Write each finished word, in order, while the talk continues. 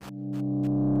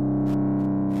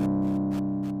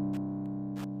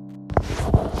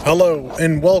Hello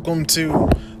and welcome to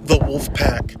the Wolf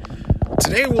Pack.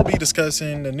 Today we'll be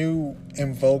discussing the new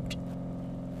Invoked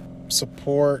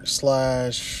Support /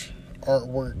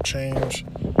 artwork change.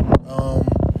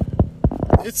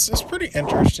 It's pretty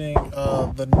interesting.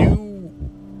 The new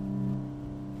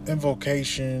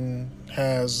invocation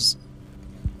has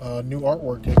new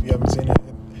artwork. If you haven't seen it,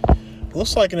 it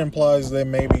looks like it implies they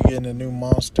may be getting a new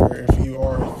monster. If you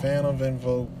are a fan of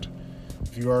Invoked,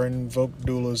 if you are an Invoked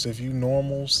Duelist, if you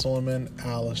normal summon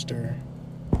Alistair,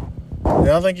 then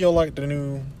I think you'll like the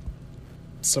new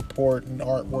support and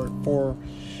artwork for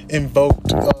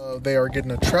Invoked. They are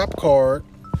getting a trap card.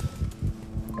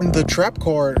 The trap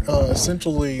card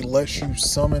essentially lets you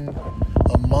summon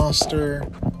a monster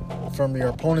from your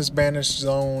opponent's banished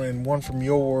zone and one from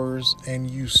yours,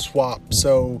 and you swap.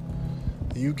 So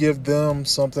you give them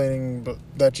something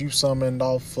that you summoned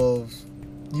off of,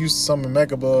 you summon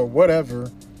Megaba or whatever,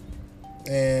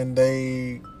 and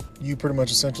you pretty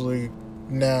much essentially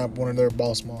nab one of their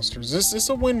boss monsters. It's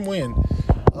a win-win.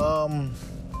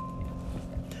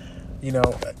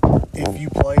 If you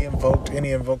play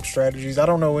any Invoked strategies, I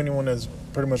don't know anyone that's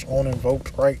pretty much on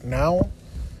Invoked right now,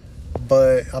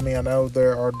 but I know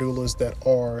there are duelists that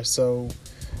are. So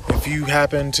if you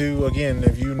happen to,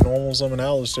 if you normal summon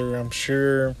Alistair, I'm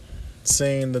sure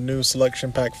seeing the new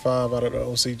Selection Pack 5 out of the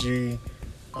OCG,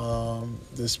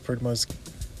 this pretty much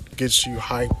gets you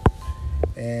hype,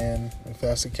 and if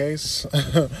that's the case,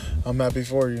 I'm happy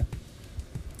for you.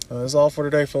 That's all for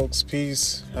today, folks.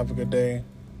 Peace. Have a good day.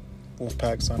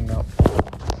 Wolfpack signing out.